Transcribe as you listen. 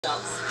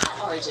Shops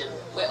at Origin,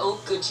 where all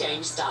good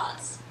change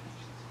starts.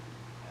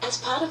 As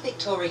part of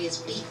Victoria's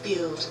Big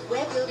Build,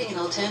 we're building an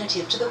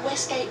alternative to the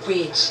Westgate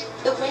Bridge.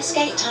 The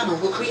Westgate Tunnel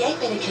will create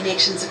better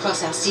connections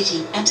across our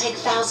city and take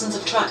thousands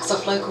of trucks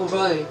off local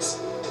roads.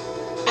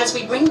 As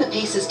we bring the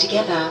pieces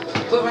together,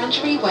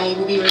 Wurundjeri Way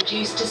will be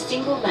reduced to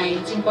single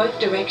lanes in both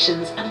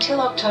directions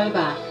until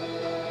October.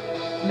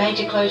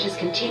 Major closures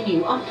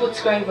continue on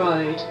Footscray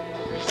Road.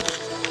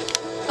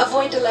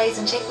 Avoid delays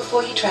and check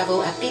before you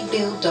travel at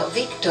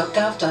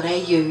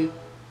bigbuild.vic.gov.au.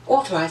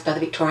 Authorised by the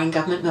Victorian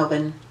Government,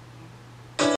 Melbourne.